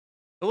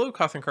Hello,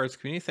 Cothern Cards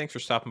community. Thanks for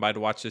stopping by to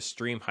watch this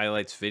stream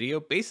highlights video.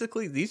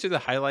 Basically, these are the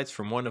highlights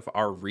from one of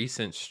our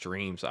recent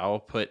streams. I will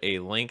put a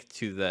link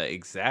to the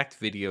exact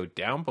video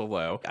down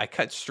below. I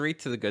cut straight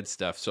to the good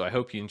stuff, so I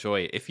hope you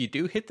enjoy it. If you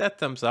do, hit that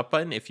thumbs up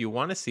button. If you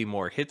want to see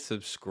more, hit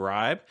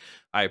subscribe.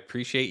 I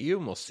appreciate you,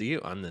 and we'll see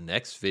you on the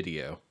next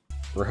video.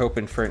 We're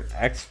hoping for an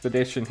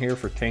expedition here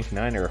for Tank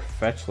 9 or a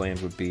fetch land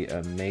would be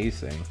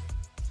amazing.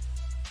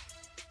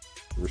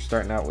 We're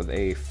starting out with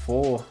a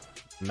full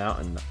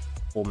mountain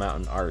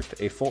art,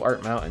 a full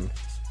art mountain.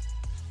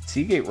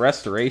 Seagate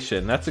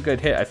Restoration, that's a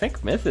good hit. I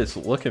think Myth is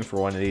looking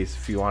for one of these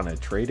if you want to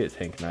trade it,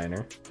 Tank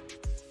Niner.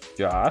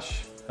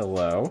 Josh,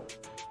 hello.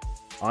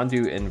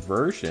 Ondu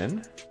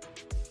Inversion.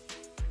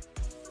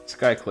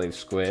 Skyclave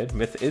Squid,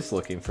 Myth is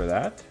looking for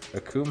that.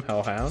 Akum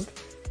Hellhound.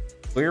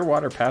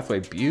 Clearwater Pathway,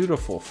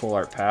 beautiful full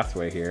art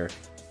pathway here.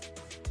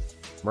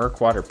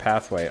 Murkwater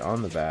Pathway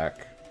on the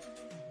back.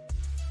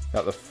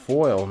 Got the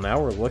foil.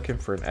 Now we're looking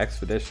for an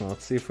expedition.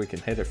 Let's see if we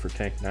can hit it for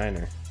Tank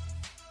Niner.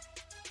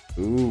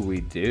 Ooh, we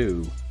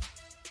do.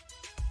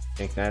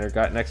 Tank Niner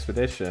got an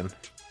expedition.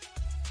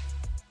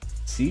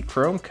 Sea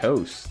Chrome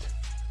Coast.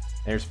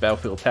 There's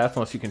Battlefield Path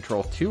unless you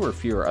control 2 or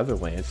fewer other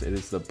lands. It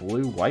is the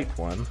blue-white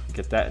one.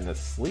 Get that in the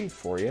sleeve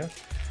for you.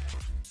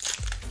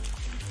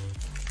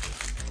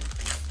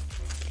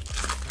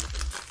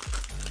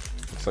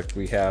 Looks like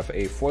we have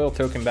a foil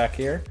token back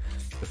here.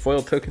 The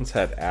foil tokens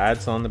had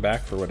ads on the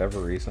back for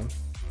whatever reason.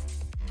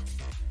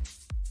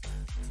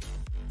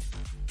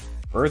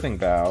 Birthing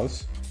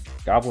Vows,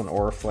 Goblin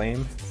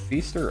Oriflame,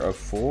 Feaster of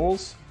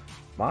Fools,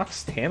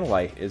 Mox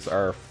Tantalite is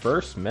our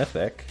first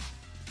mythic.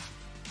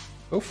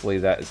 Hopefully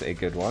that is a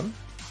good one.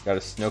 Got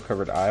a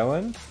Snow-Covered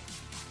Island,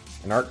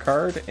 an art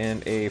card,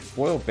 and a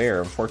foil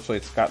bear. Unfortunately,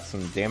 it's got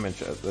some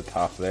damage at the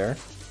top there.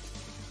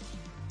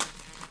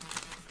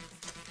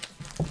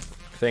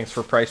 Thanks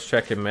for price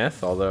checking,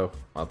 Myth, although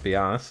I'll be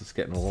honest, it's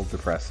getting a little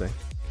depressing.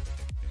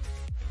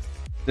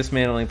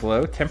 Dismantling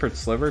Blow, Tempered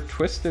Sliver,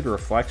 Twisted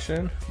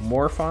Reflection,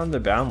 Morphon the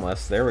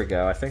Boundless. There we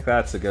go. I think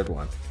that's a good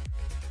one.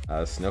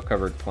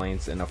 Snow-Covered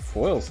Plains and a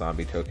foil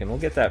zombie token. We'll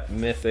get that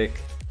mythic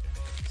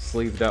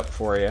sleeved up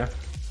for you.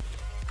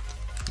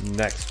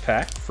 Next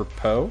pack for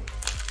Poe.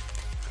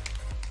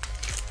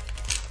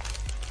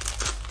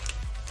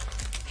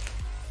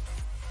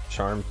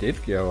 Charm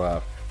did go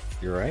up.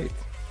 You're right.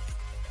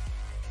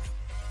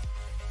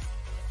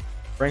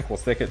 Tranquil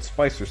Thicket,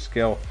 Spicer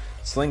Skill,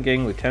 Sling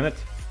Gang Lieutenant.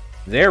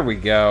 There we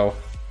go.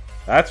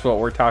 That's what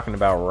we're talking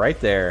about right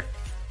there.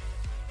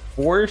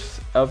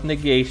 Force of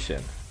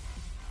Negation.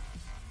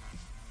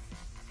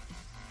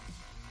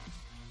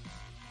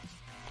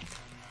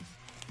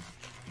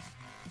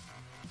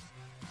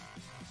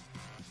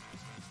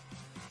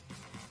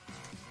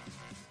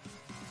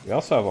 We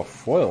also have a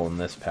foil in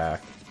this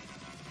pack.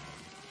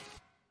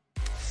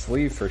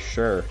 Sleeve for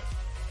sure.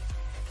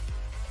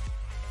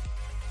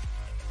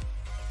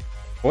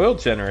 Foil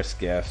Generous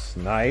Gifts,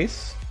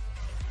 nice.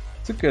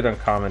 It's a good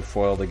uncommon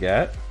foil to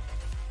get.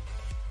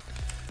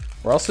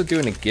 We're also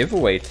doing a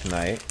giveaway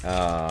tonight.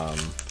 A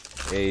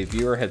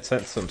viewer had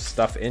sent some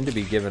stuff in to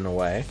be given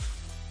away.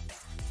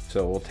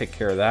 So we'll take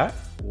care of that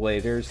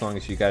later as long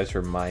as you guys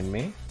remind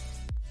me.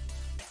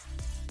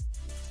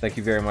 Thank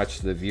you very much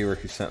to the viewer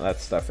who sent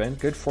that stuff in.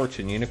 Good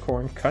Fortune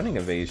Unicorn, Cunning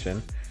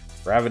Evasion,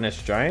 Ravenous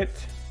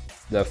Giant,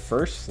 the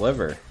first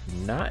Sliver.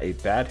 Not a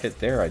bad hit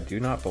there, I do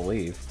not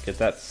believe. Get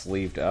that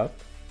sleeved up.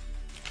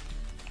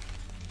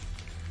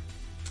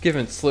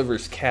 Given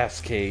Sliver's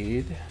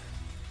Cascade.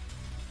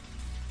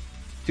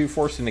 2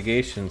 Force of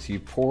Negations, you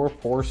poor,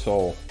 poor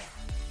soul.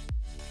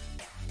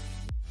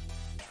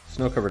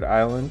 Snow-Covered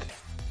Island.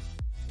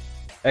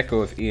 Echo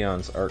of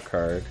Eons art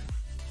card.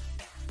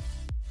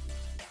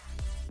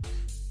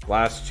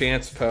 Last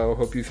chance, Poe.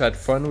 Hope you've had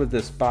fun with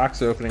this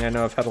box opening. I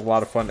know I've had a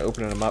lot of fun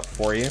opening them up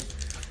for you.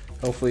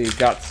 Hopefully you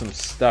got some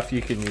stuff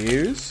you can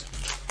use.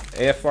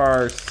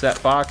 AFR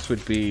set box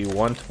would be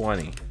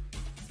 120.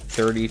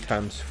 30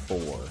 times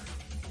 4.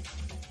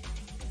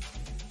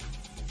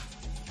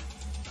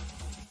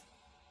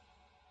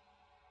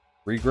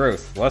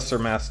 Regrowth, Lesser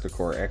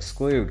Masticore,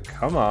 Exclude,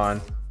 come on.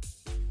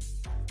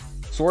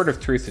 Sword of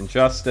Truth and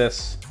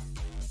Justice.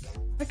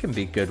 That can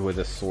be good with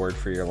a sword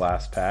for your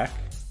last pack.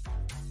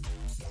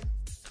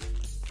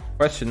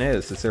 Question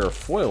is there a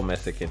foil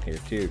mythic in here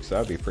too? Because that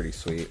would be pretty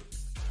sweet.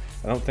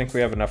 I don't think we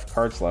have enough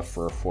cards left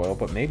for a foil,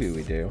 but maybe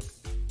we do.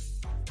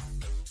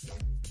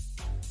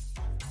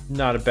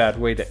 Not a bad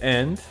way to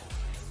end.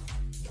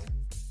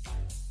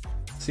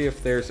 Let's see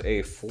if there's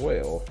a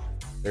foil.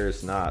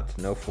 There's not.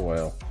 No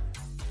foil.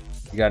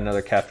 You got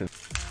another Captain.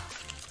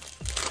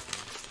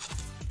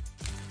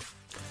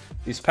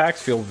 These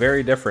packs feel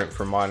very different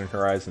from Modern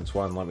Horizons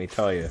 1, let me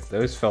tell you.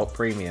 Those felt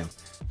premium.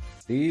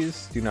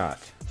 These do not.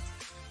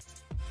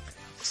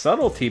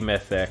 Subtlety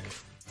Mythic.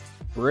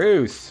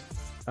 Bruce.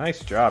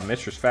 Nice job.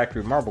 Mistress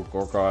Factory, Marble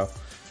Gargoyle,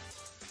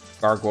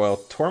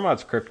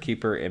 Tormod's Crypt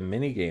Keeper, and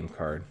Minigame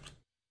card.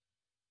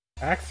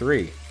 Pack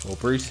 3. Will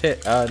Bruce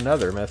hit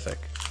another Mythic?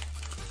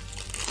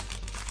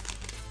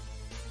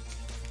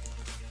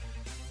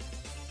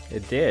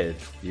 it did.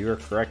 You were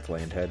correct,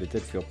 Landhead. It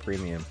did feel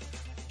premium.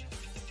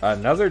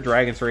 Another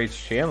Dragon's Rage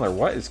Chandler.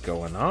 What is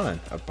going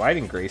on?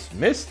 Abiding Grace.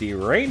 Misty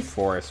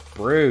Rainforest.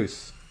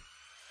 Bruce.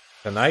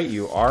 Tonight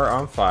you are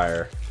on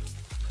fire.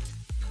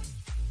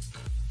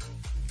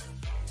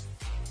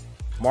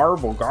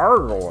 Marble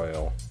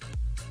Gargoyle.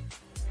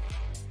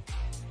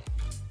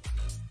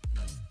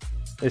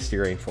 Misty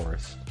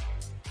Rainforest.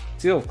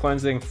 Seal of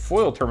Cleansing.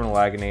 Foil Terminal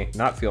Agony.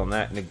 Not feeling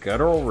that. And a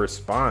Guttural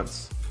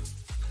Response.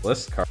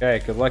 List card.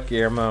 Okay, good luck,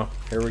 Guillermo.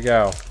 Here we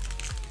go.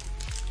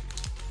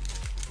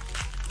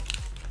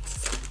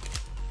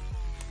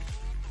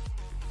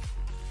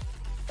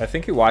 I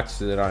think he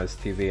watched it on his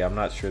TV. I'm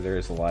not sure there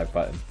is a live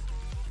button.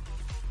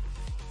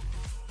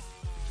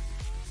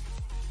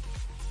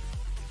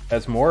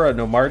 Asmora,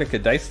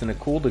 Nomardica, Dyson, and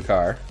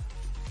Kuldakar.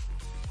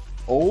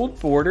 Old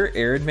Border,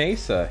 Arid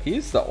Mesa.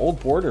 He's the Old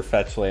Border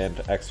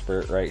fetchland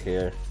expert right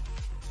here.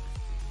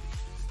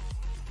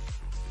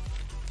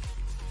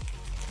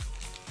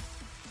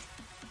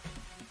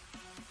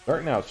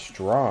 Starting out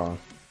strong.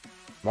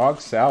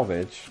 Mog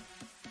Salvage.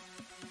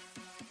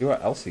 See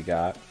what else he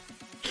got.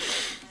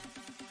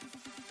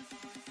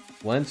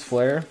 Lens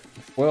Flare,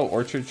 Foil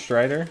Orchard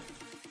Strider,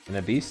 and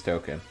a Beast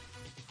Token.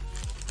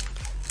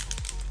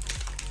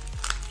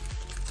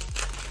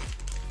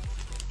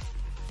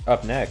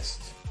 Up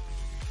next,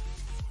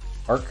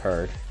 Art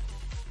Card.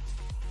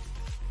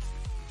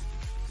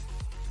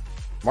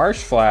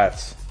 Marsh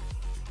Flats.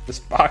 This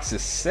box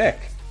is sick.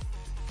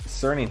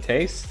 Discerning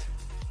Taste.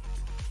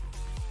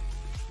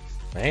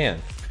 Man,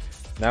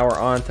 now we're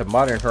on to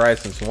Modern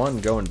Horizons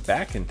 1, going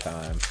back in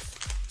time.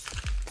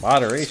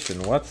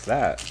 Moderation, what's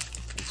that?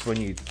 It's when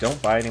you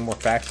don't buy any more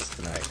packs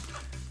tonight.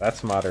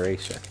 That's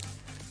moderation.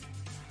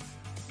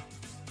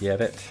 Get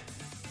it?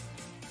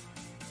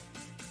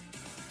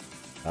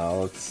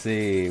 Let's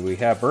see. We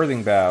have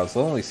Birthing Boughs,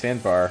 Lonely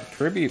Sandbar,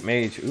 Tribute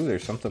Mage. Ooh,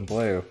 there's something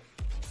blue.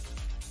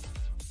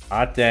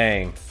 Hot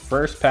dang.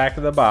 First pack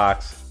of the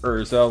box,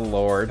 Urza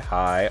Lord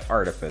High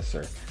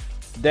Artificer.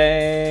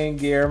 Dang,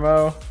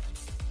 Guillermo.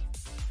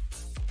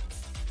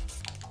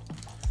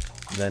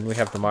 Then we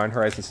have the Modern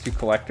Horizons 2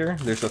 Collector.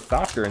 There's a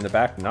Thopter in the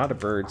back, not a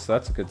bird, so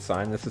that's a good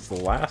sign. This is the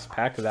last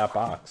pack of that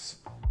box.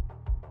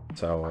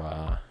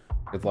 So,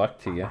 good luck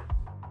to you.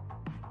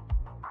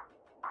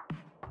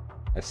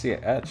 I see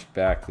an etch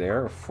back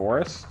there, a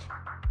Forest.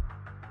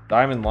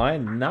 Diamond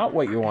Line, not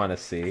what you want to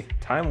see.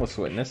 Timeless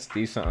Witness,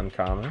 decent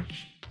uncommon.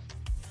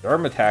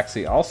 Dharma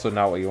Taxi, also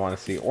not what you want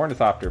to see.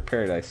 Ornithopter,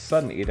 Paradise,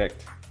 Sudden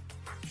Edict.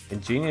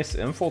 Ingenious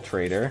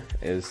Infiltrator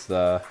is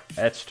the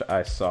etched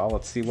I saw.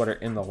 Let's see what are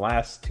in the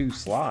last two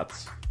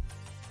slots.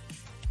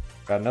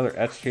 Got another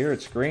etched here.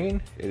 It's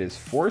green. It is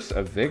Force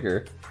of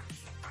Vigor.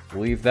 I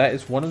believe that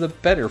is one of the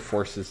better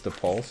forces to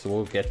pull, so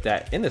we'll get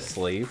that in a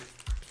sleeve.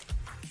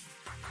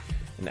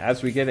 And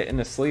as we get it in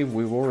the sleeve,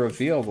 we will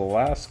reveal the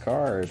last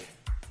card.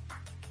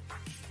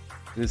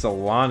 It is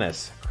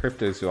Alanis,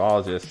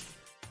 Cryptozoologist.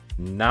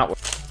 Not what...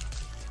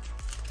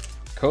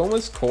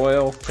 Coma's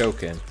Coil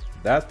Token.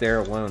 That there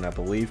alone, I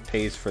believe,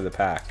 pays for the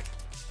pack.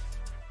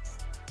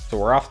 So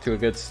we're off to a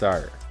good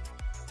start.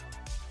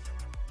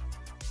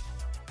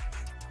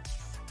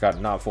 Got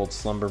Knotfold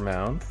Slumber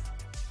Mound.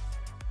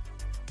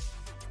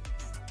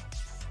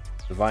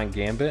 Divine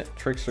Gambit,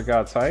 Trickster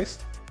God's Heist.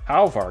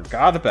 Halvar,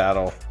 God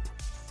Battle.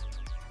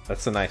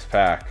 That's a nice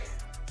pack.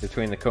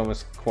 Between the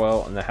Coma's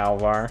Coil and the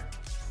Halvar.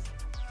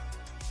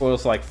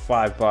 Coil's like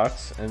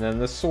 $5. And then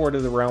the Sword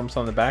of the Realms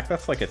on the back,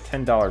 that's like a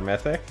 $10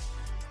 mythic.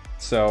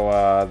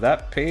 So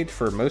that paid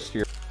for most of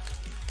your...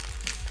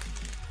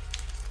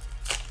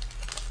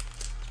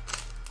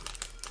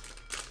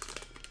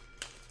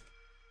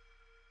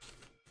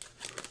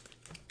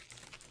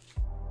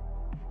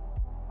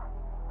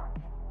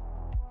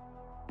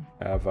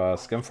 Have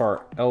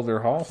Skimfar Elder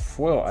Hall,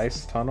 Foil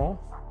Ice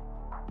Tunnel.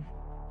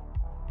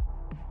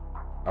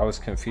 I was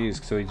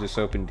confused, so he just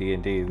opened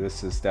D&D.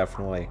 This is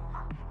definitely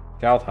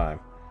Kaldheim.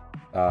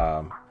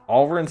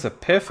 Alrund's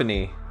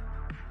Epiphany.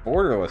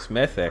 Borderless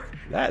Mythic.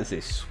 That is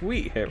a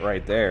sweet hit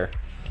right there.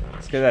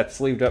 Let's get that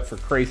sleeved up for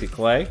Crazy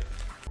Clay.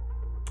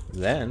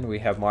 Then we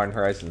have Modern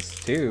Horizons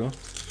 2.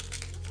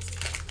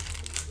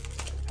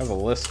 Have a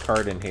list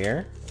card in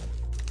here.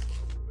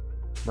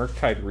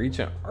 Murktide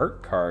Regent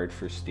art card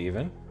for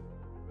Steven.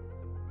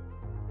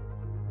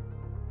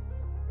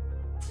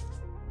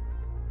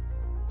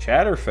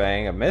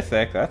 Chatterfang, a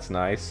mythic, that's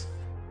nice.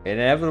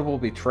 Inevitable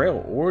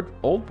Betrayal,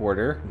 Old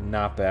Border,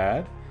 not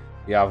bad.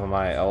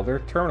 Yavimaya Elder,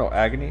 Terminal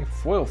Agony,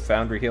 Foil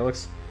Foundry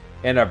Helix,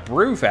 and a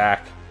Bruvac.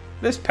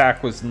 This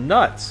pack was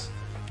nuts.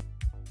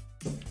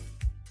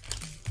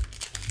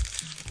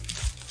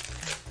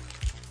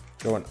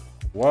 Going,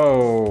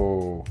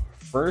 whoa.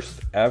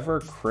 First ever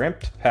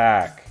crimped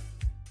pack.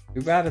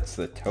 Too bad it's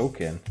the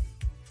token.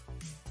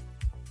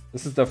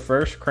 This is the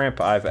first crimp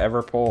I've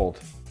ever pulled.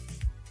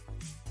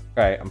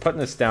 Okay, I'm putting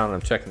this down and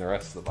I'm checking the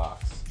rest of the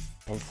box.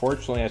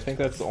 Unfortunately, I think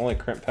that's the only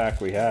crimp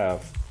pack we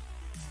have.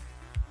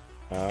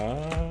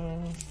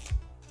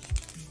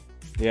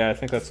 Yeah, I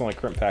think that's the only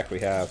crimp pack we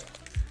have.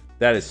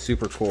 That is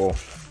super cool.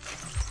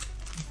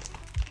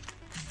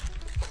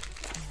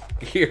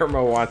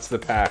 Guillermo wants the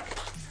pack.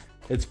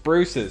 It's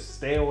Bruce's.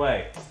 Stay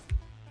away.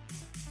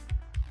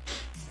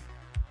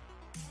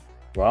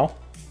 Well.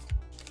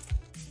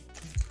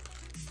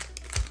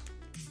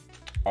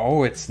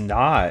 Oh, it's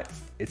not.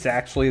 It's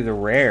actually the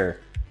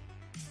rare.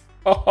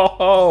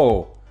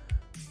 Oh,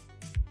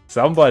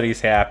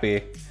 somebody's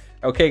happy.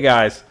 Okay,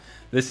 guys.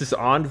 This is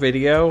on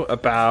video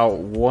about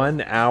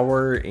 1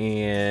 hour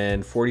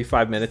and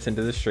 45 minutes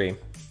into the stream.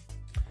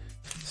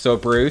 So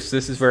Bruce,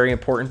 this is very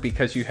important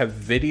because you have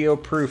video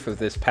proof of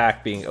this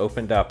pack being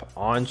opened up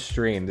on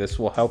stream. This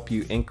will help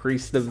you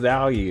increase the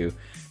value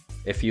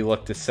if you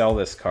look to sell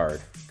this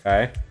card,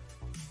 okay?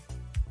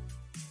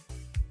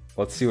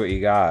 Let's see what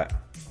you got.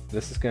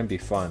 This is going to be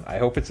fun. I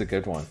hope it's a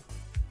good one.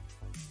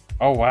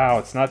 Oh wow,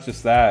 it's not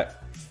just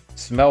that.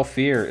 Smell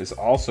Fear is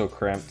also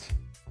crimped.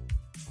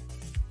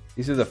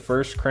 These are the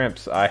first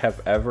crimps I have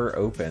ever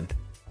opened.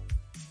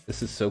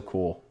 This is so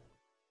cool.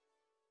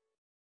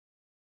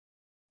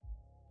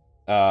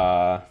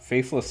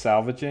 Faithless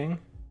Salvaging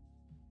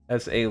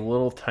has a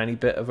little tiny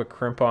bit of a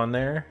crimp on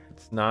there.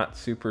 It's not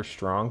super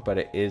strong, but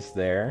it is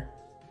there.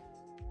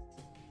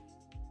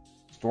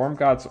 Storm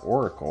God's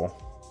Oracle.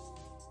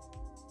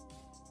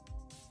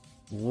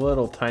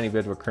 Little tiny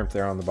bit of a crimp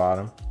there on the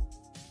bottom.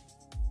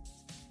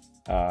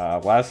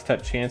 Last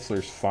Step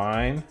Chancellor's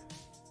fine.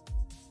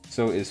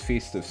 So is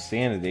Feast of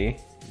Sanity.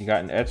 You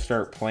got an Etched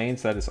Art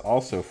Plains, that is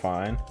also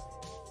fine.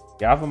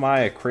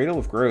 Yavimaya, Cradle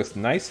of Growth,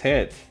 nice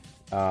hit.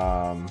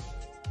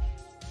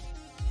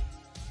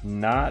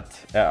 Not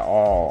at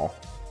all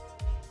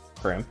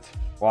crimped.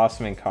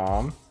 Blossoming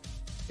Calm.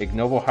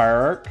 Ignoble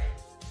Hierarch.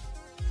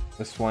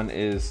 This one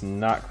is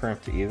not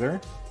crimped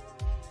either.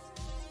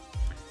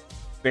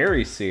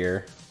 Fairy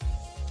Seer.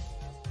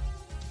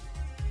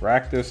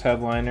 Rakdos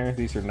Headliner.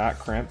 These are not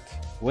crimped.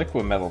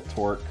 Liquid Metal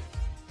Torque.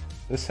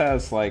 This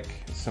has like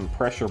some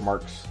pressure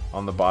marks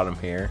on the bottom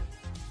here.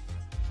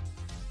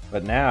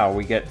 But now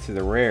we get to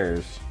the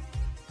rares.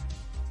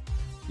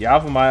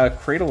 Yavimaya,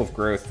 Cradle of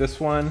Growth.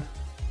 This one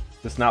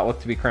does not look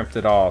to be crimped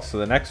at all. So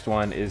the next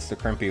one is the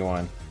crimpy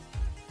one.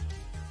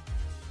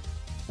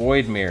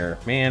 Void Mirror.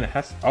 Man, it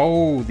has...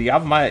 Oh, the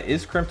Yavimaya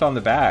is crimped on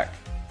the back.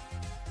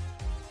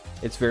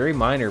 It's very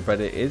minor,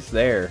 but it is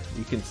there.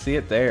 You can see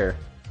it there.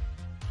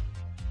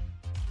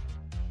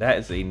 That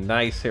is a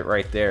nice hit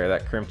right there,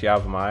 that crimped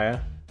Yavimaya.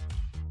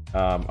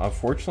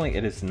 Unfortunately,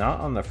 it is not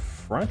on the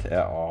front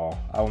at all.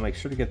 I will make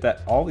sure to get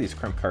that all these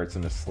crimp cards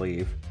in the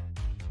sleeve.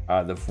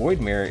 The Void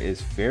Mirror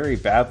is very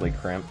badly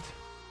crimped.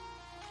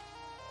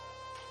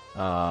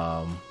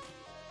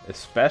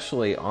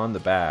 Especially on the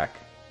back.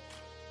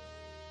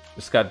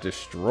 Just got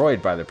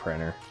destroyed by the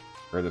printer,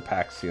 or the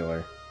pack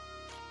sealer.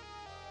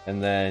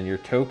 And then your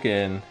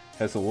token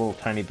has a little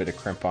tiny bit of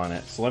crimp on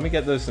it. So let me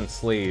get those in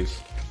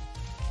sleeves.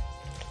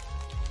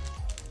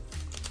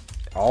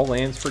 All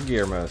lands for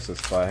Guillermo,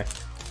 says Clay.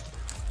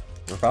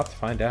 We're about to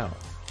find out.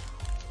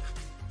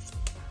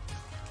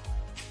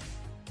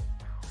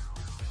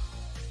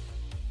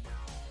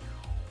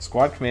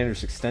 Squad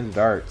Commander's Extended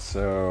Art,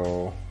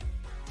 so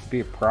it'd be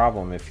a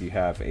problem if you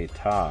have a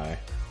tie.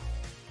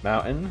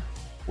 Mountain,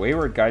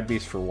 Wayward Guide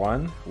Beast for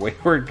 1,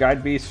 Wayward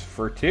Guide Beast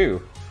for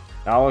 2.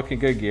 Not looking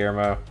good,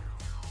 Guillermo.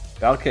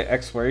 Valkit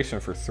Exploration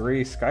for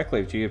 3,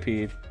 Skyclave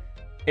Geopede,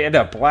 and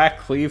a Black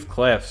Cleave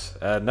Cliffs.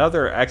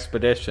 Another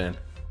expedition.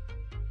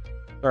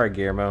 Sorry,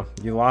 Guillermo,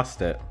 you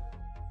lost it.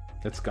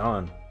 It's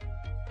gone.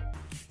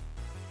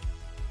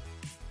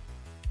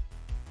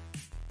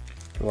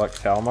 Good luck,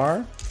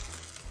 Talmar.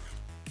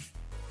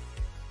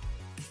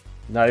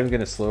 Not even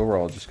going to slow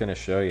roll, just going to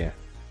show you.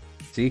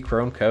 See,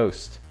 Chrome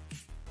Coast.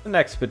 An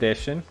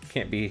expedition.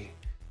 Can't be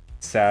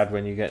sad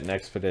when you get an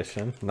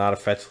expedition. Not a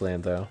fetch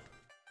land, though.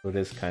 So it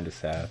is kind of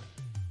sad.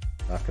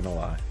 Not going to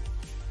lie.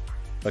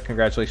 But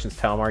congratulations,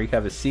 Talmar. You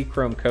have a Sea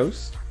Chrome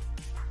Coast.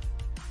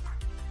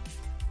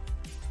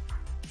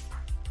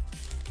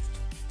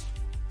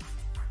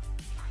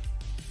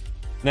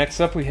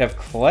 Next up, we have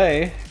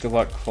Clay. Good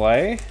luck,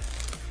 Clay.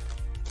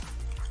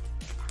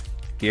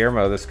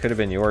 Guillermo, this could have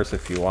been yours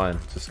if you won.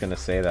 Just gonna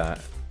say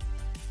that.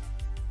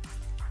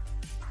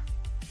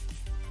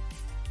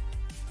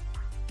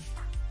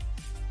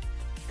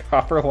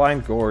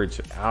 Copperline Gorge.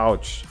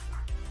 Ouch.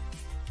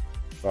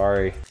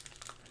 Sorry.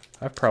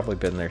 I've probably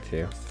been there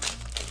too.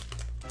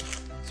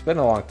 It's been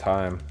a long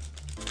time,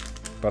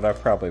 but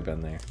I've probably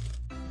been there.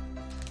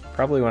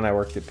 Probably when I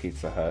worked at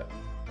Pizza Hut.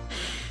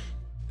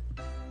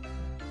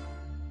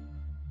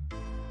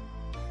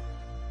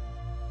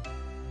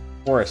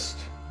 Forest.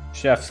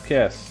 Chef's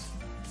Kiss.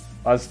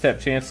 Oztep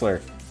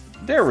Chancellor.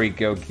 There we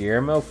go,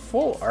 Guillermo.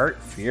 Full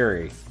Art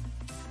Fury.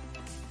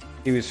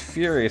 He was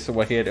furious at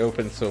what he had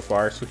opened so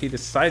far, so he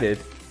decided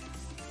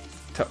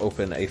to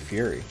open a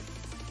Fury.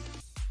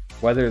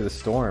 Weather the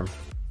Storm.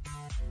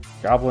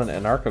 Goblin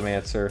and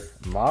Archomancer.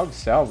 Mog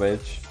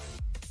Salvage.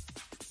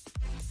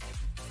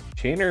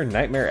 Chainer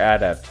Nightmare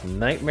Adept.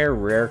 Nightmare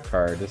Rare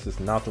card. This is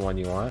not the one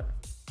you want.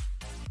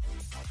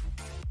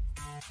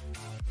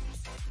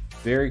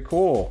 Very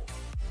cool.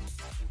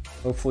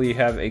 Hopefully you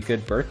have a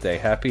good birthday.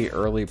 Happy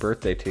early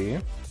birthday to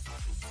you.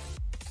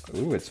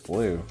 Ooh, it's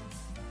blue.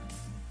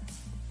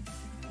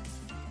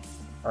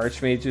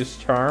 Archmage's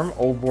Charm,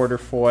 Old Border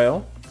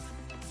Foil.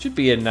 Should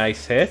be a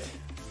nice hit.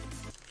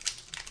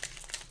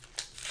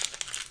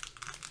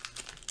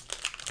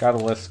 Got a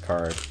list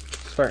card.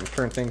 Starting to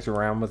turn things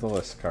around with a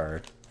list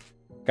card.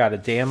 Got a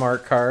Damn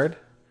Art card.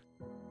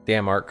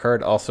 Damn Art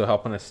card also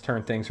helping us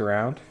turn things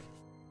around.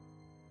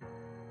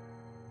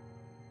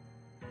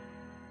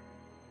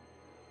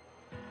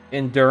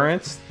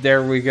 Endurance.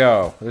 There we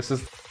go. This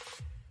is...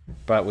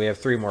 But we have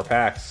 3 more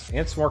packs.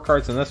 And some more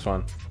cards in this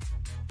one.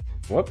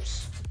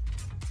 Whoops.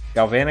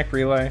 Galvanic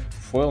Relay,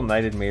 Foil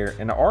Knighted Mirror,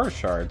 and Aura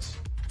Shards.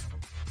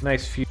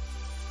 Nice few.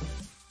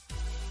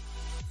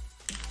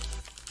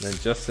 And then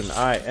just an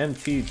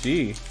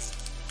INTG.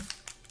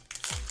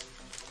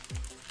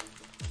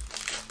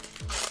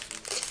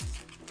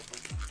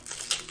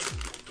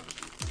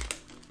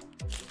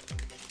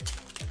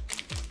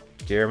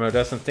 Guillermo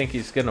doesn't think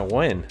he's gonna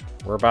win.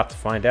 We're about to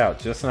find out.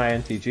 Just an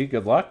INTG,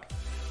 good luck.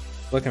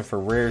 Looking for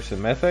rares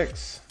and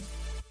mythics.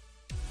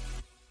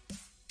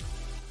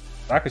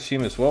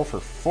 Nakashima's Will for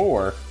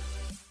 4.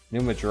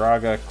 Numa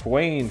Draga,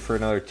 Quain for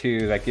another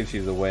 2. That gives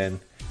you the win.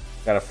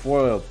 Got a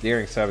foil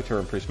Daring Saboteur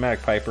and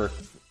Prismatic Piper.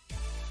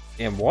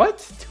 And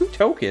what? 2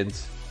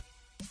 tokens?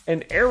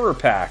 An error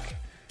pack.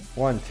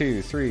 1,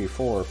 2, 3,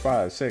 4,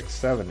 5, 6,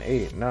 7,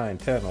 8, 9,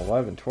 10,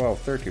 11, 12,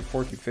 13,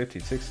 14,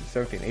 15, 16,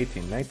 17,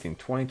 18, 19,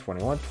 20,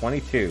 21,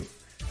 22.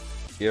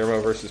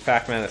 Guillermo versus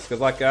Pac-Menace. Good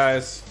luck,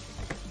 guys.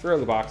 Throw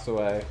the box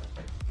away.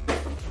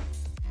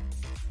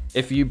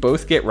 If you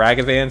both get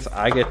Ragavans,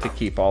 I get to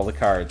keep all the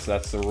cards.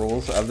 That's the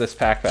rules of this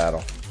pack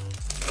battle.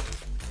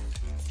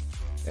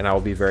 And I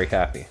will be very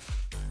happy.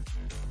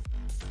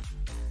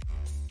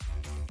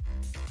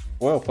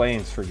 Foil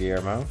Plains for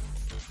Guillermo.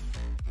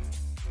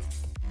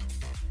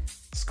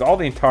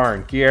 Scalding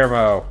Tarn,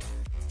 Guillermo.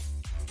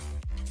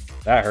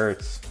 That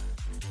hurts.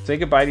 Say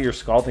goodbye to your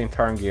Scalding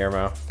Tarn,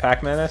 Guillermo.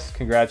 Pac-Menace,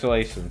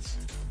 congratulations.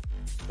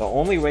 The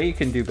only way you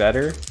can do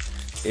better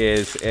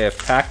is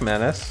if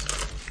Pac-Menace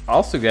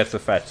also gets a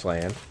fetch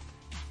land,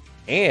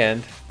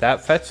 and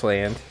that fetch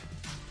land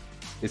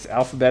is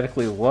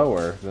alphabetically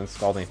lower than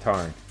Scalding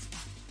Tarn.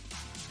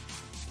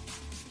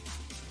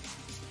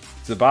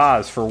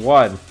 Zabaz for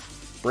 1,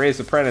 Bray's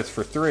Apprentice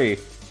for 3,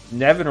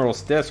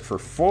 Nevinral's Disc for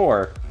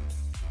 4.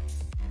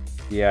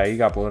 Yeah, you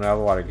got blown out of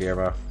the water,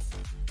 Guillermo.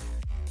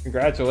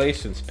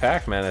 Congratulations,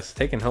 Pac-Menace,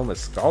 taking home a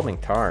Scalding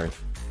Tarn.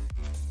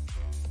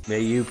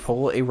 May you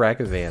pull a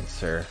Ragavan,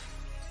 sir.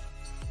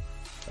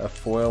 A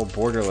foil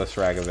borderless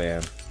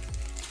Ragavan.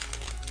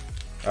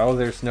 Oh,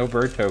 there's no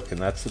bird token.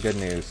 That's the good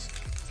news.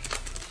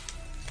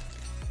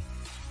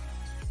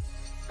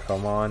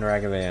 Come on,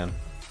 Ragavan.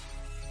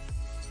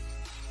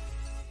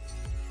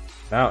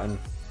 Mountain.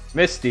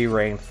 Misty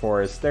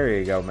Rainforest. There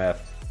you go,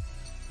 Myth.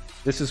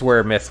 This is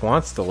where Myth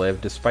wants to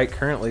live, despite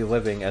currently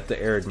living at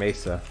the Arid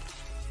Mesa.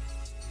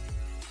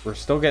 We're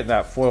still getting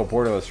that foil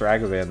borderless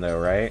Ragavan, though,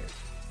 right?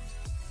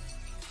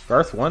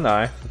 Garth One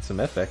Eye. It's a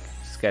mythic.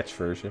 Sketch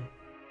version.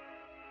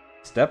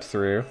 Step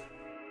through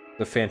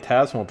the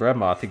Phantasmal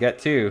Dreadmoth to get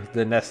to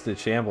the Nested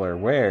Shambler,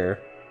 where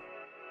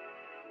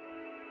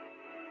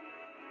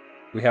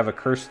we have a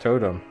Cursed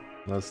Totem.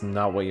 That's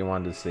not what you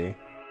wanted to see.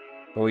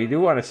 But we do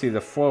want to see the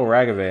foil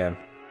Ragavan.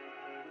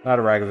 Not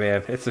a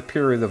Ragavan. It's a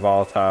Piri the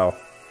Volatile.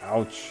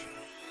 Ouch.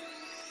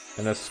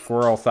 And a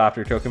Squirrel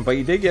Thopter token. But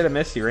you did get a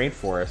Misty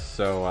Rainforest.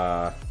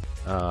 So,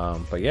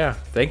 but yeah.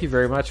 Thank you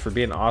very much for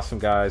being awesome,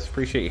 guys.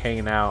 Appreciate you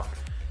hanging out.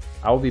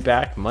 I will be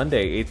back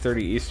Monday,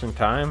 8:30 Eastern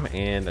Time,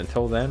 and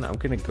until then, I'm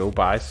going to go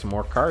buy some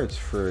more cards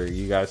for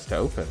you guys to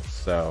open.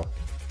 So,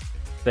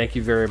 thank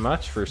you very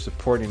much for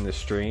supporting the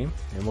stream,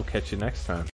 and we'll catch you next time.